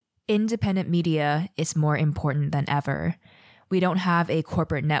Independent media is more important than ever. We don't have a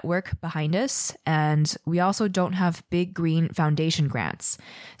corporate network behind us, and we also don't have big green foundation grants.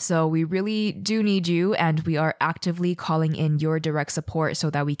 So we really do need you, and we are actively calling in your direct support so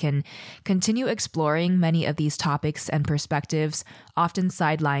that we can continue exploring many of these topics and perspectives, often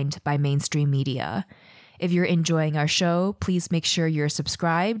sidelined by mainstream media. If you're enjoying our show, please make sure you're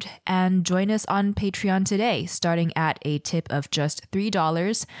subscribed and join us on Patreon today, starting at a tip of just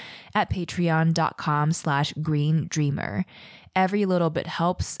 $3 at patreon.com/greendreamer. Every little bit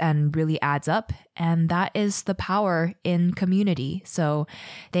helps and really adds up, and that is the power in community. So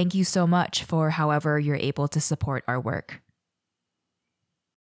thank you so much for however you're able to support our work.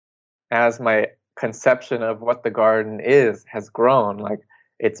 As my conception of what the garden is has grown, like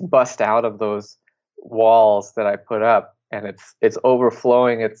it's bust out of those walls that I put up, and it's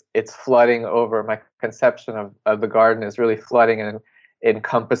overflowing, it's flooding over. My conception of the garden is really flooding and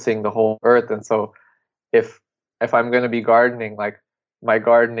encompassing the whole earth. And so if I'm going to be gardening, like my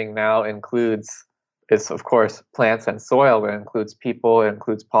gardening now includes, it's of course plants and soil, but it includes people, it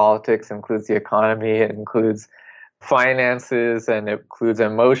includes politics, it includes the economy, it includes finances, and it includes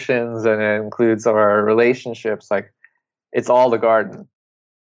emotions, and it includes our relationships. Like it's all the garden.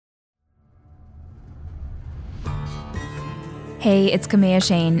 Hey, it's Kamea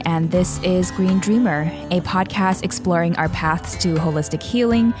Shane, and this is Green Dreamer, a podcast exploring our paths to holistic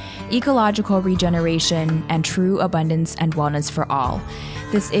healing, ecological regeneration, and true abundance and wellness for all.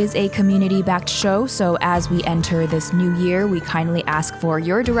 This is a community-backed show, so as we enter this new year, we kindly ask for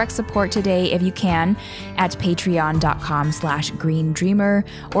your direct support today if you can at patreon.com/greendreamer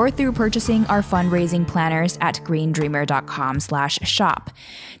or through purchasing our fundraising planners at greendreamer.com/shop.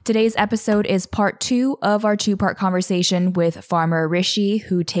 Today's episode is part 2 of our 2-part conversation with farmer Rishi,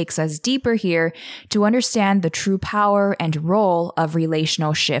 who takes us deeper here to understand the true power and role of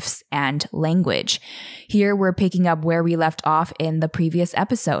relational shifts and language. Here we're picking up where we left off in the previous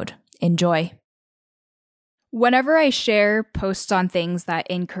episode. Enjoy. Whenever I share posts on things that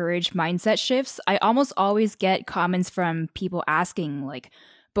encourage mindset shifts, I almost always get comments from people asking like,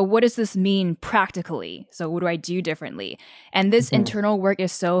 but what does this mean practically? So what do I do differently? And this internal work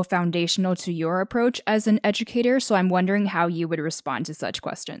is so foundational to your approach as an educator. So I'm wondering how you would respond to such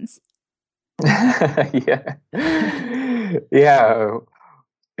questions. Yeah.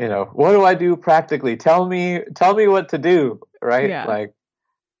 You know, what do I do practically? Tell me what to do, right? Yeah. Like,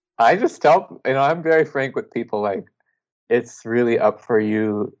 I just tell, I'm very frank with people, like, it's really up for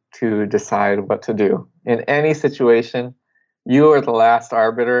you to decide what to do. In any situation, you are the last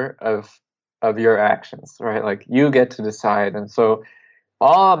arbiter of your actions, right? Like, you get to decide. And so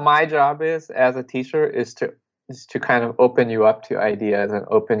all my job is as a teacher is to kind of open you up to ideas and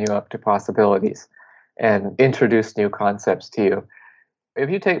open you up to possibilities and introduce new concepts to you. If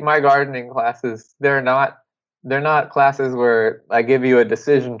you take my gardening classes, they're not classes where I give you a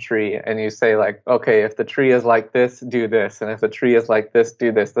decision tree and you say like, okay, if the tree is like this, do this, and if the tree is like this,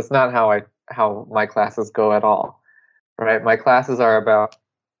 do this. That's not how my classes go at all, right? My classes are about,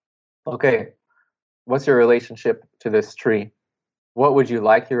 okay, what's your relationship to this tree? What would you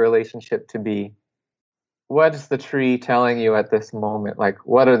like your relationship to be? What is the tree telling you at this moment? Like,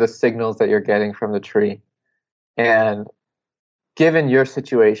 what are the signals that you're getting from the tree? And given your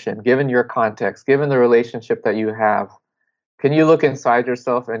situation, given your context, given the relationship that you have, can you look inside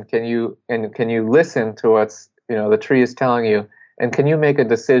yourself and can you listen to what's the tree is telling you, and can you make a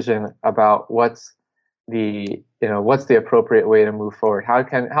decision about what's the appropriate way to move forward? How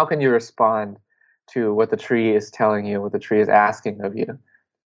can you respond to what the tree is telling you, what the tree is asking of you?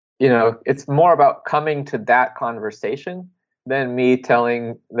 It's more about coming to that conversation than me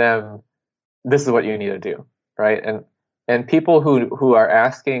telling them this is what you need to do, right? And people who are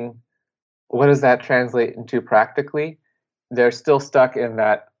asking, what does that translate into practically? They're still stuck in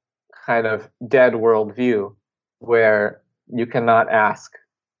that kind of dead worldview where you cannot ask,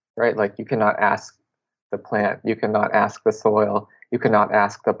 right? Like, you cannot ask the plant, you cannot ask the soil, you cannot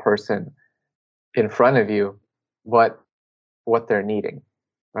ask the person in front of you what they're needing,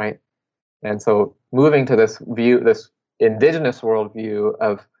 right? And so moving to this view, this indigenous worldview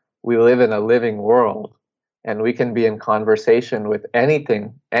of we live in a living world, and we can be in conversation with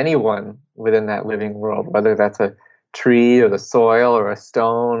anyone within that living world, whether that's a tree or the soil or a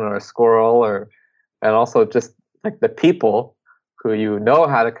stone or a squirrel, and also just like the people who you know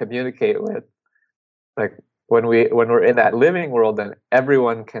how to communicate with. Like when we're in that living world, then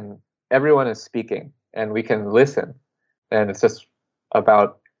everyone is speaking and we can listen. And it's just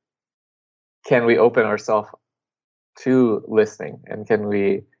about, can we open ourselves to listening, and can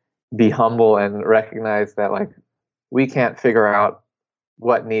we be humble and recognize that like we can't figure out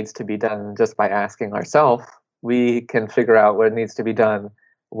what needs to be done just by asking ourselves. We can figure out what needs to be done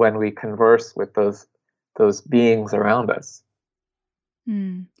when we converse with those beings around us.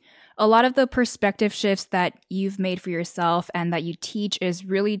 Hmm. A lot of the perspective shifts that you've made for yourself and that you teach is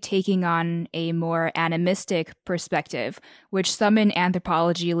really taking on a more animistic perspective, which some in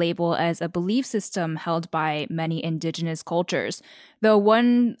anthropology label as a belief system held by many indigenous cultures. Though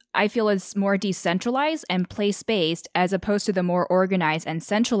one I feel is more decentralized and place based as opposed to the more organized and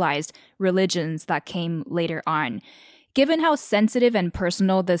centralized religions that came later on. Given how sensitive and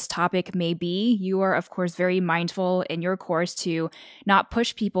personal this topic may be, you are, of course, very mindful in your course to not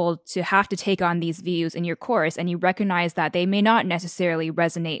push people to have to take on these views in your course, and you recognize that they may not necessarily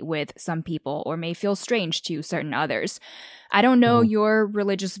resonate with some people or may feel strange to certain others. I don't know your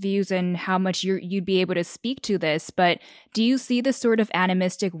religious views and how much you'd be able to speak to this, but do you see this sort of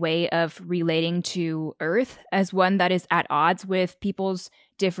animistic way of relating to Earth as one that is at odds with people's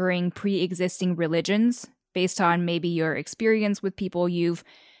differing pre-existing religions? Based on maybe your experience with people you've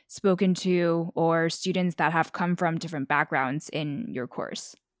spoken to or students that have come from different backgrounds in your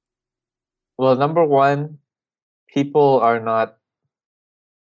course? Well, number one, people are not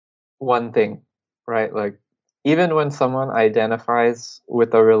one thing, right? Like, even when someone identifies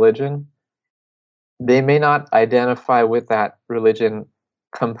with a religion, they may not identify with that religion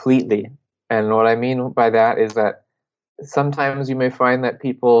completely. And what I mean by that is that sometimes you may find that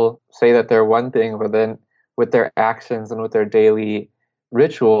people say that they're one thing, but then with their actions and with their daily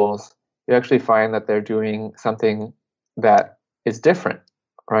rituals, you actually find that they're doing something that is different,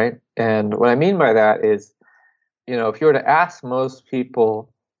 right? And what I mean by that is, if you were to ask most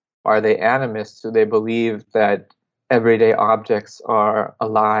people, are they animists? Do they believe that everyday objects are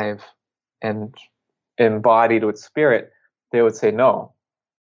alive and embodied with spirit? They would say no.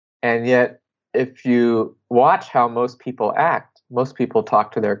 And yet, if you watch how most people act, most people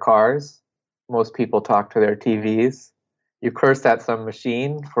talk to their cars, most people talk to their TVs. You curse at some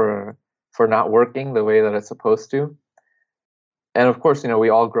machine for not working the way that it's supposed to. And of course, we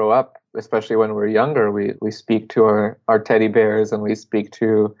all grow up, especially when we're younger. We speak to our teddy bears and we speak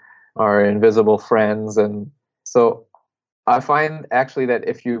to our invisible friends. And so I find actually that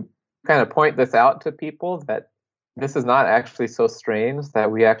if you kind of point this out to people, that this is not actually so strange,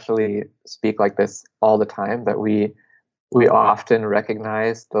 that we actually speak like this all the time, that we often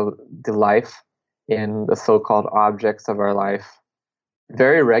recognize the life in the so-called objects of our life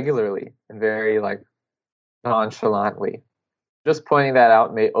very regularly and very like nonchalantly. Just pointing that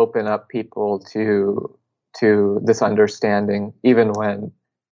out may open up people to this understanding, even when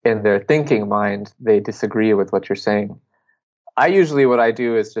in their thinking mind they disagree with what you're saying. I usually what I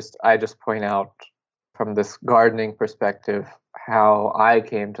do is I just point out from this gardening perspective how I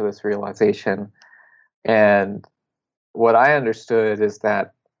came to this realization. And what I understood is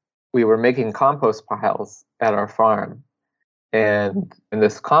that we were making compost piles at our farm. And in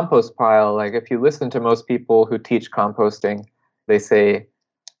this compost pile, like if you listen to most people who teach composting, they say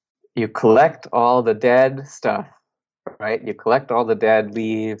you collect all the dead stuff, right? You collect all the dead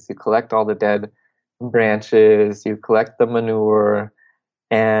leaves, you collect all the dead branches, you collect the manure,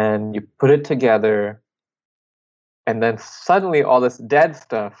 and you put it together. And then suddenly all this dead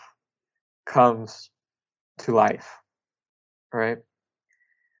stuff comes to life, right?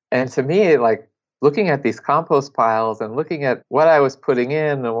 And to me, like looking at these compost piles and looking at what I was putting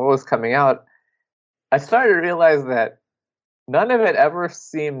in and what was coming out, I started to realize that none of it ever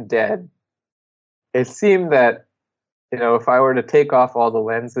seemed dead. It seemed that, if I were to take off all the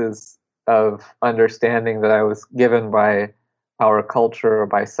lenses of understanding that I was given by our culture or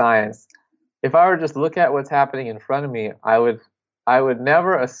by science, if I were to just look at what's happening in front of me, I would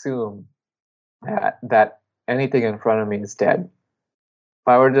never assume that anything in front of me is dead. If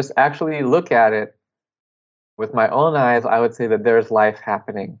I were to just actually look at it with my own eyes, I would say that there's life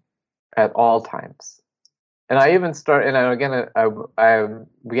happening at all times. And I even I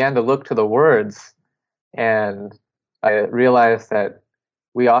began to look to the words, and I realized that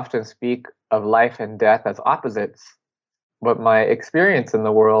we often speak of life and death as opposites. But my experience in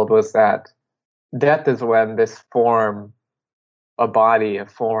the world was that death is when this form, a body, a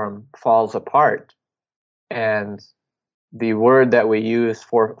form, falls apart. And the word that we use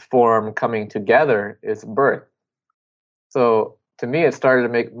for form coming together is birth. So to me, it started to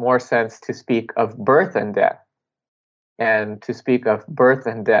make more sense to speak of birth and death, and to speak of birth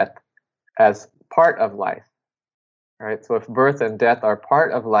and death as part of life. Right? So if birth and death are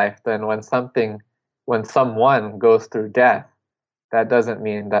part of life, then when someone goes through death, that doesn't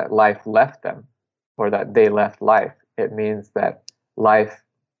mean that life left them or that they left life. It means that life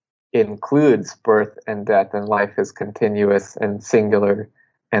includes birth and death, and life is continuous and singular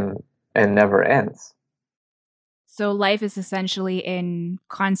and never ends. So life is essentially in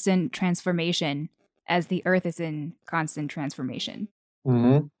constant transformation as the earth is in constant transformation.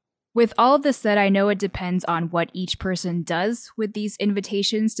 Mm-hmm. With all of this said, I know it depends on what each person does with these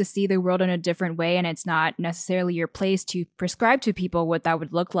invitations to see the world in a different way, and it's not necessarily your place to prescribe to people what that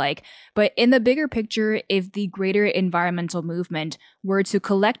would look like. But in the bigger picture, if the greater environmental movement were to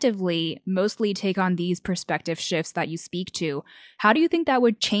collectively mostly take on these perspective shifts that you speak to, how do you think that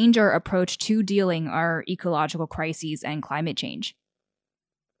would change our approach to dealing our ecological crises and climate change?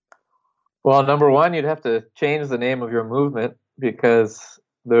 Well, number one, you'd have to change the name of your movement because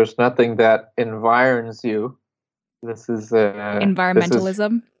there's nothing that environs you. This is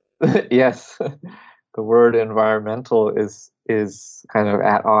Environmentalism? yes, the word environmental is kind of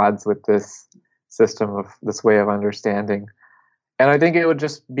at odds with this system of this way of understanding. And I think it would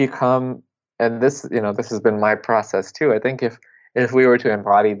just become, and this has been my process too. I think if we were to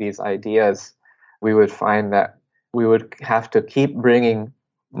embody these ideas, we would find that we would have to keep bringing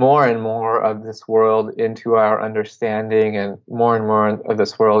more and more of this world into our understanding, and more of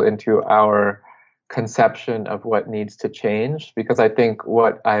this world into our conception of what needs to change. Because I think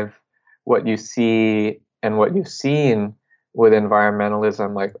what you see and what you've seen with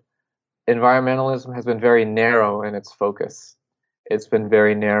environmentalism, like environmentalism has been very narrow in its focus. It's been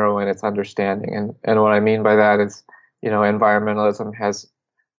very narrow in its understanding. And what I mean by that is, environmentalism has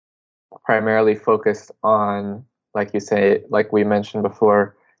primarily focused on, like you say, like we mentioned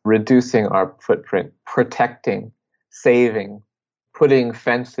before, reducing our footprint, protecting, saving, putting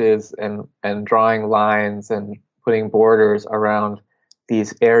fences and drawing lines and putting borders around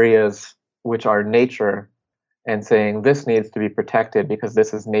these areas which are nature, and saying this needs to be protected because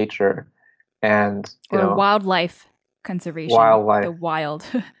this is nature. And Or wildlife conservation, the wildlife wild.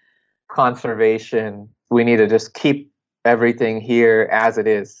 conservation, we need to just keep everything here as it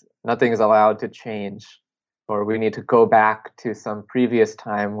is. Nothing is allowed to change, or we need to go back to some previous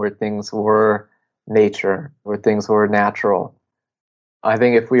time where things were nature, where things were natural. I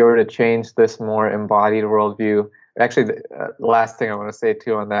think if we were to change this more embodied worldview, actually, the last thing I want to say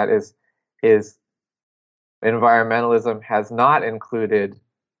too on that is environmentalism has not included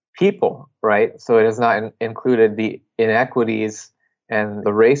people, right? So it has not included the inequities and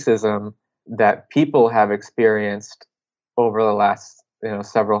the racism that people have experienced over the last,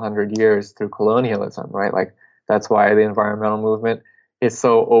 several hundred years through colonialism, right? Like that's why the environmental movement is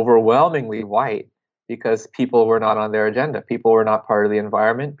so overwhelmingly white, because people were not on their agenda. People were not part of the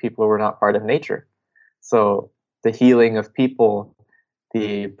environment. People were not part of nature. So the healing of people,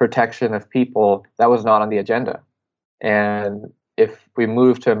 the protection of people, that was not on the agenda. And if we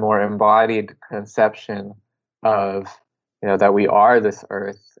move to a more embodied conception of, that we are this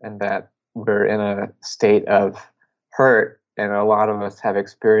earth and that we're in a state of hurt, and a lot of us have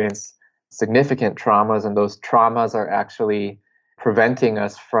experienced significant traumas, and those traumas are actually preventing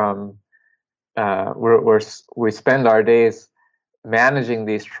us from, we spend our days managing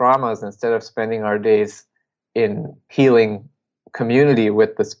these traumas instead of spending our days in healing community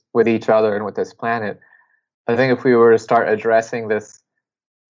with each other and with this planet. I think if we were to start addressing this,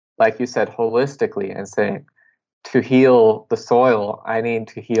 like you said, holistically, and saying, to heal the soil, I need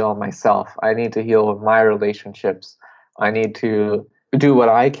to heal myself. I need to heal my relationships. I need to do what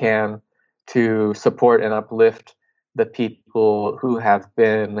I can to support and uplift the people who have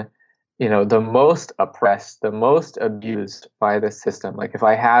been, the most oppressed, the most abused by this system. Like if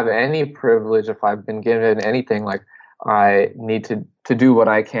I have any privilege, if I've been given anything, like I need to do what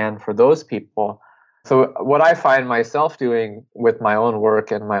I can for those people. So what I find myself doing with my own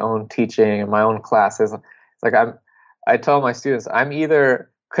work and my own teaching and my own classes, it's like I tell my students, I'm either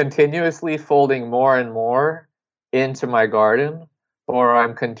continuously folding more and more into my garden, or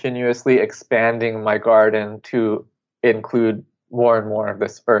I'm continuously expanding my garden to include more and more of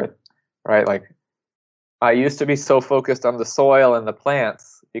this earth, right? Like I used to be so focused on the soil and the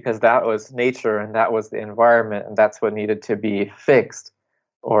plants because that was nature and that was the environment and that's what needed to be fixed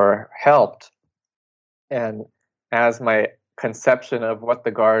or helped. And as my conception of what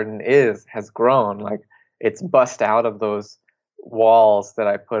the garden is has grown, like it's bust out of those walls that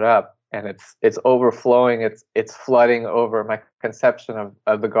I put up, and it's overflowing, it's flooding over. My conception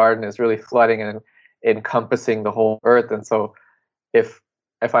of the garden is really flooding and encompassing the whole earth. And so if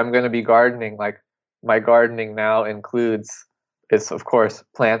I'm going to be gardening, like my gardening now includes, is of course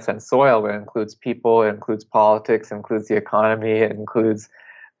plants and soil, but it includes people, it includes politics, it includes the economy, it includes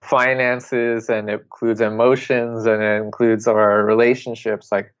finances, and it includes emotions, and it includes our relationships.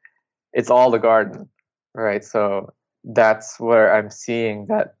 Like it's all the garden, right? So that's where I'm seeing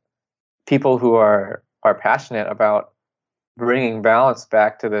that people who are passionate about bringing balance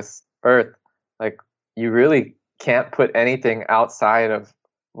back to this earth, like, you really can't put anything outside of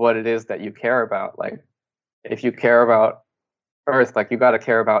what it is that you care about. Like, if you care about earth, like, you got to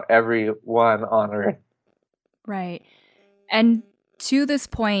care about everyone on earth. Right. And to this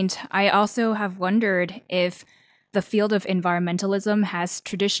point, I also have wondered if the field of environmentalism has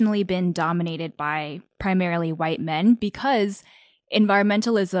traditionally been dominated by primarily white men, because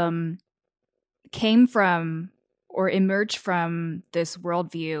environmentalism came from or emerged from this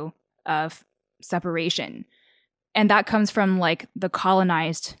worldview of separation. And that comes from like the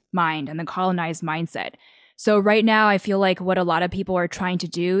colonized mind and the colonized mindset. So right now, I feel like what a lot of people are trying to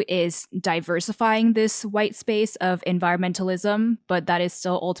do is diversifying this white space of environmentalism, but that is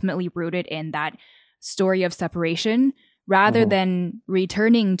still ultimately rooted in that story of separation rather than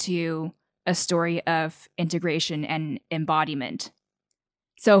returning to a story of integration and embodiment.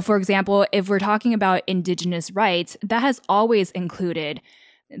 So, for example, if we're talking about indigenous rights, that has always included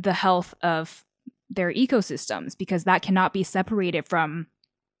the health of their ecosystems, because that cannot be separated from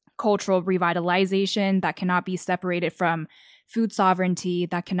cultural revitalization, that cannot be separated from food sovereignty,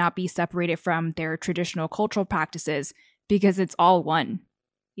 that cannot be separated from their traditional cultural practices, because it's all one,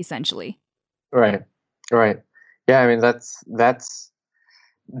 essentially. Right. Right. Yeah, I mean, that's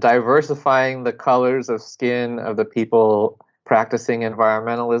diversifying the colors of skin of the people practicing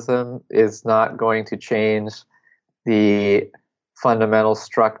environmentalism is not going to change the fundamental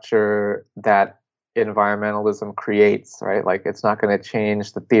structure that environmentalism creates, right? Like, it's not going to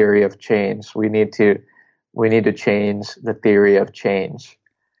change the theory of change. We need to change the theory of change.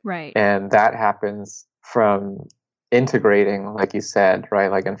 Right. And that happens from integrating, like you said,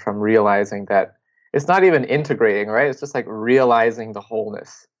 right? Like, and from realizing that it's not even integrating, right? It's just like realizing the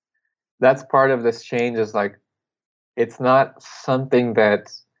wholeness. That's part of this change, is like, it's not something that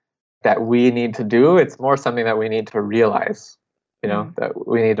we need to do. It's more something that we need to realize, that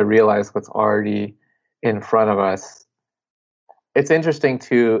we need to realize what's already in front of us. It's interesting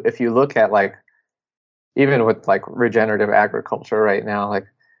too, if you look at, like, even with like regenerative agriculture right now, like,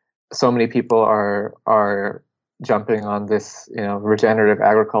 so many people are jumping on this, regenerative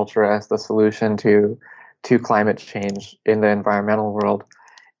agriculture as the solution to climate change in the environmental world.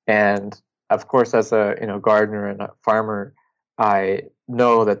 And of course, as a gardener and a farmer, I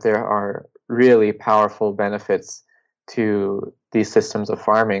know that there are really powerful benefits to these systems of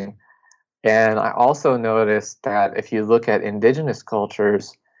farming. And I also noticed that if you look at indigenous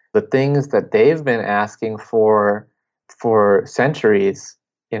cultures, the things that they've been asking for centuries,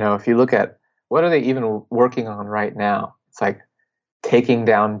 if you look at what are they even working on right now, it's like taking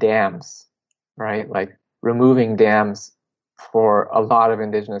down dams, right? Like, removing dams for a lot of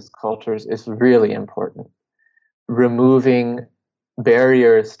indigenous cultures is really important. Removing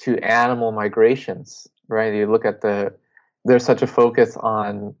barriers to animal migrations, right? You look at there's such a focus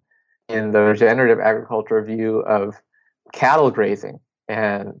on, in the regenerative agriculture view, of cattle grazing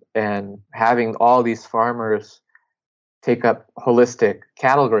and having all these farmers take up holistic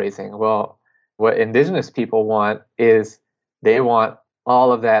cattle grazing. Well, what indigenous people want is they want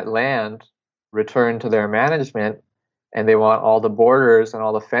all of that land returned to their management, and they want all the borders and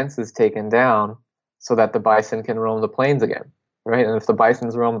all the fences taken down so that the bison can roam the plains again, right? And if the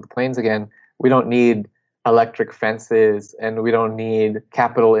bisons roam the plains again, we don't need electric fences, and we don't need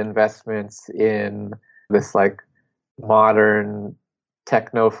capital investments in this like modern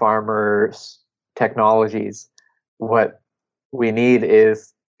techno farmers technologies. What we need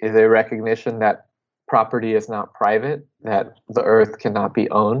is a recognition that property is not private, that the earth cannot be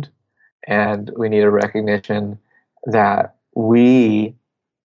owned, and we need a recognition that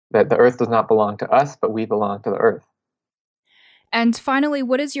that the earth does not belong to us, but we belong to the earth. And finally,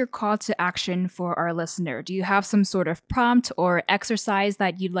 what is your call to action for our listener? Do you have some sort of prompt or exercise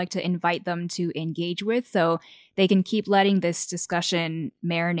that you'd like to invite them to engage with so they can keep letting this discussion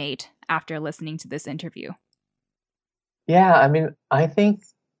marinate after listening to this interview? Yeah, I mean, I think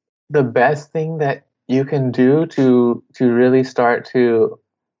the best thing that you can do to really start to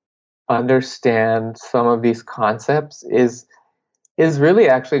understand some of these concepts is really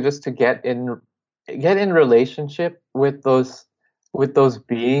actually just to get in relationship with those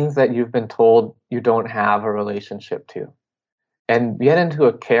beings that you've been told you don't have a relationship to, and get into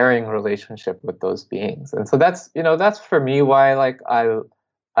a caring relationship with those beings. And so that's for me why, like,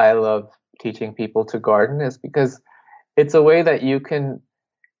 I love teaching people to garden, is because it's a way that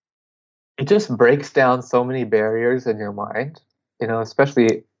it just breaks down so many barriers in your mind,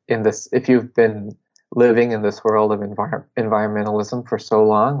 especially in this, if you've been living in this world of environmentalism for so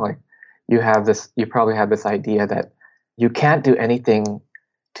long. Like, you probably have this idea that you can't do anything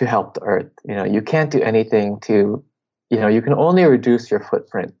to help the earth. You can't do anything to, you can only reduce your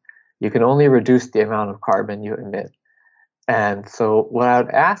footprint. You can only reduce the amount of carbon you emit. And so what I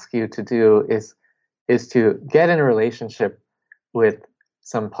would ask you to do is to get in a relationship with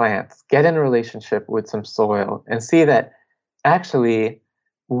some plants, get in a relationship with some soil, and see that actually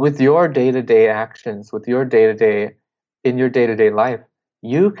with your day-to-day actions, with your day-to-day, in your day-to-day life,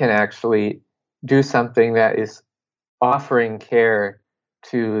 you can actually do something that is offering care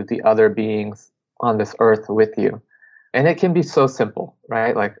to the other beings on this earth with you. And it can be so simple,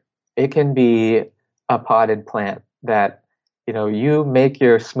 right? Like it can be a potted plant that, you make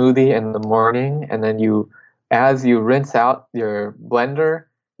your smoothie in the morning, and then as you rinse out your blender,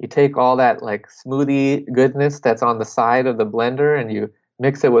 you take all that like smoothie goodness that's on the side of the blender and you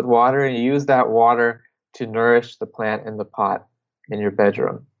mix it with water, and you use that water to nourish the plant in the pot in your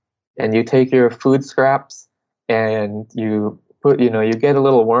bedroom. And you take your food scraps and you you get a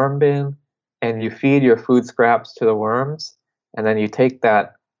little worm bin and you feed your food scraps to the worms, and then you take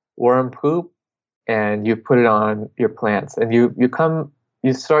that worm poop and you put it on your plants, and you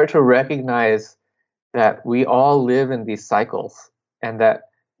start to recognize that we all live in these cycles and that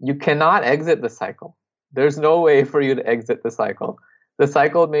you cannot exit the cycle. There's no way for you to exit the cycle. The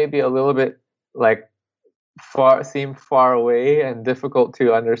cycle may be a little bit like seem far away and difficult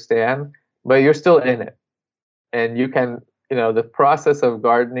to understand, but you're still in it. And you can, the process of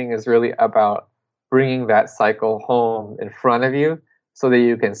gardening is really about bringing that cycle home in front of you so that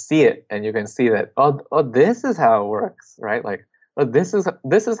you can see it, and you can see that, this is how it works, right? Like, this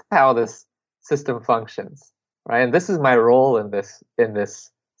is how this system functions, right? And this is my role in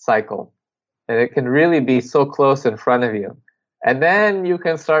this cycle. And it can really be so close in front of you. And then you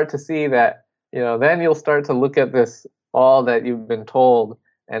can start to see that, then you'll start to look at this, all that you've been told,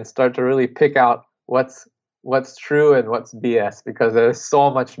 and start to really pick out what's true and what's BS, because there's so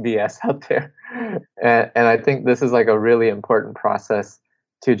much BS out there. And I think this is like a really important process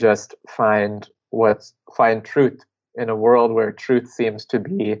to just find truth in a world where truth seems to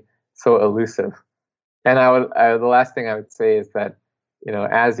be so elusive. And the last thing I would say is that,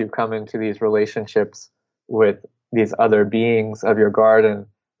 as you come into these relationships with these other beings of your garden,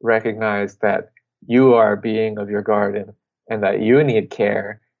 recognize that you are a being of your garden, and that you need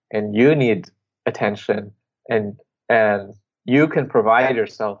care and you need attention, and you can provide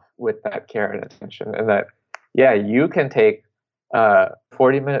yourself with that care and attention, and that you can take a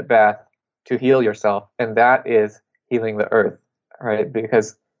 40-minute bath to heal yourself, and that is healing the earth, right?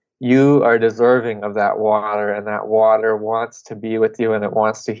 Because you are deserving of that water, and that water wants to be with you and it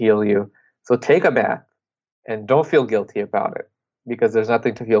wants to heal you. So take a bath and don't feel guilty about it, because there's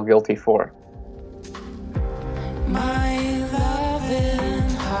nothing to feel guilty for. My loving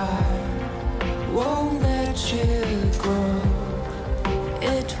heart won't let you grow.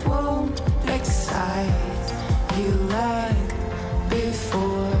 It won't excite you like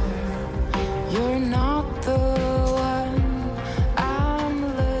before. You're not the one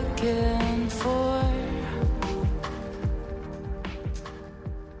I'm looking for.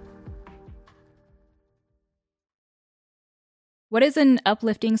 What is an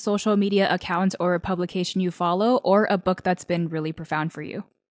uplifting social media account or a publication you follow, or a book that's been really profound for you?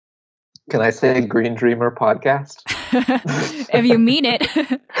 Can I say Green Dreamer podcast? If you mean it.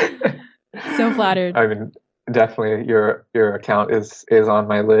 So flattered. I mean, definitely your account is on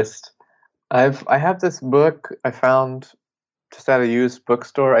my list. I have this book I found just at a used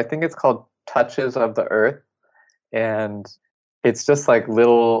bookstore. I think it's called Touches of the Earth, and it's just like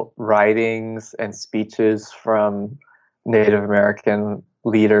little writings and speeches from Native American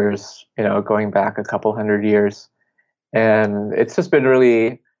leaders, going back a couple hundred years. And it's just been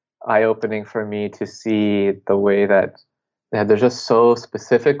really eye-opening for me to see the way that they're just so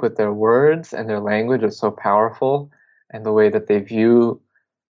specific with their words, and their language is so powerful, and the way that they view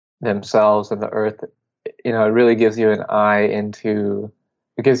themselves and the earth, it really gives you eyes into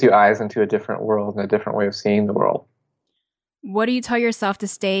a different world and a different way of seeing the world. What do you tell yourself to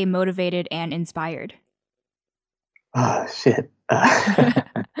stay motivated and inspired? Oh, shit.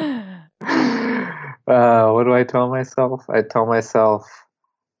 What do I tell myself? I tell myself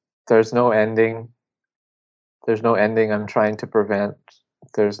there's no ending. There's no ending I'm trying to prevent.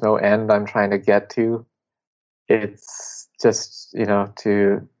 There's no end I'm trying to get to. It's just,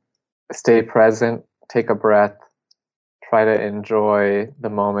 to stay present, take a breath, try to enjoy the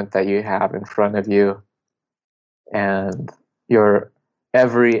moment that you have in front of you. And your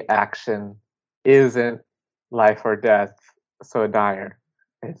every action isn't life or death so dire.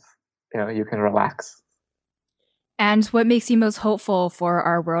 It's, you can relax. And what makes you most hopeful for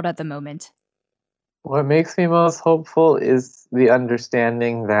our world at the moment? What makes me most hopeful is the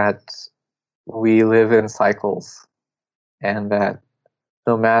understanding that we live in cycles, and that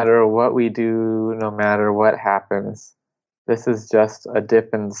no matter what we do, no matter what happens, this is just a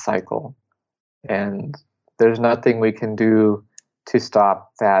dip in the cycle. And there's nothing we can do to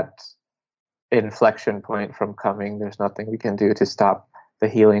stop that inflection point from coming. There's nothing we can do to stop the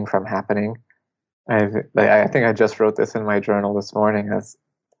healing from happening. I think I just wrote this in my journal this morning. As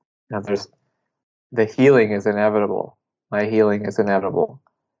there's the healing is inevitable. My healing is inevitable.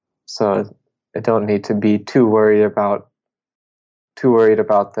 So I don't need to be too worried about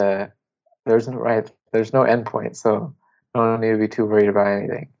the there's no end point. So I don't need to be too worried about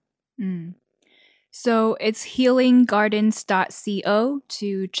anything. Mm. So it's healinggardens.co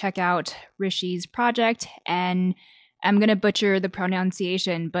to check out Rishi's project, and I'm going to butcher the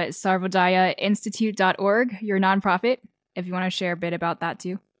pronunciation, but sarvodayainstitute.org, your nonprofit, if you want to share a bit about that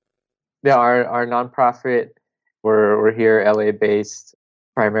too. Yeah, our nonprofit, we're here LA based.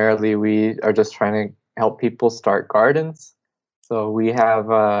 Primarily, we are just trying to help people start gardens. So we have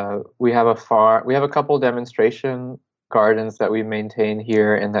a couple demonstration gardens that we maintain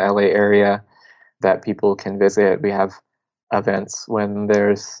here in the LA area that people can visit. We have events when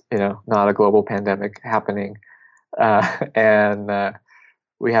there's not a global pandemic happening, and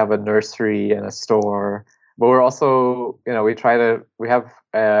we have a nursery and a store. But we're also we have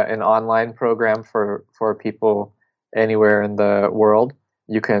an online program for people anywhere in the world.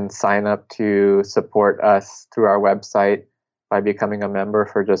 You can sign up to support us through our website by becoming a member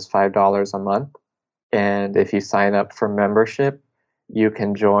for just $5 a month. And if you sign up for membership, you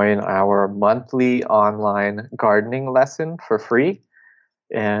can join our monthly online gardening lesson for free.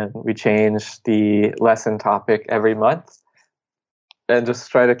 And we change the lesson topic every month and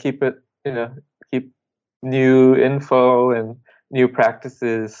just try to keep new info and new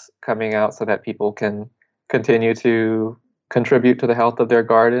practices coming out so that people can continue to contribute to the health of their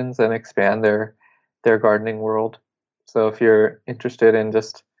gardens and expand their gardening world. So if you're interested in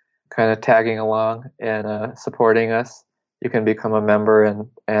just kind of tagging along and supporting us, you can become a member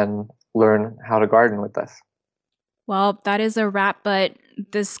and learn how to garden with us. Well, that is a wrap, but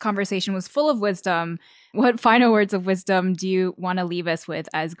this conversation was full of wisdom. What final words of wisdom do you want to leave us with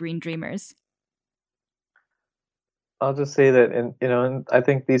as Green Dreamers? I'll just say that, and I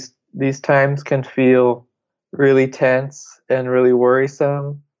think these times can feel really tense and really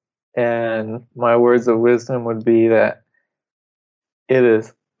worrisome. And my words of wisdom would be that it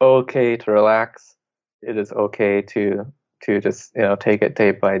is okay to relax. It is okay to just take it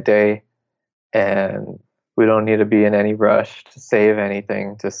day by day, and we don't need to be in any rush to save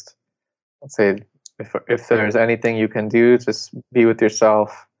anything. Just say if there's anything you can do, just be with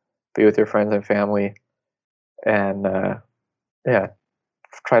yourself, be with your friends and family, and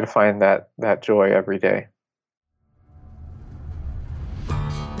try to find that joy every day.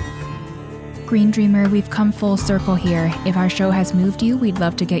 Green Dreamer, we've come full circle here. If our show has moved you, we'd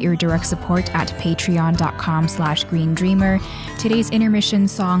love to get your direct support at patreon.com/greendreamer. Today's intermission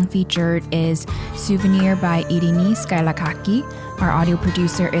song featured is Souvenir by Irini Skylakaki. Our audio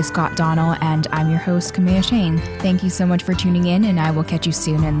producer is Scott Donnell, and I'm your host, Kamea Shane. Thank you so much for tuning in, and I will catch you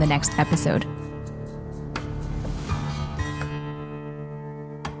soon in the next episode.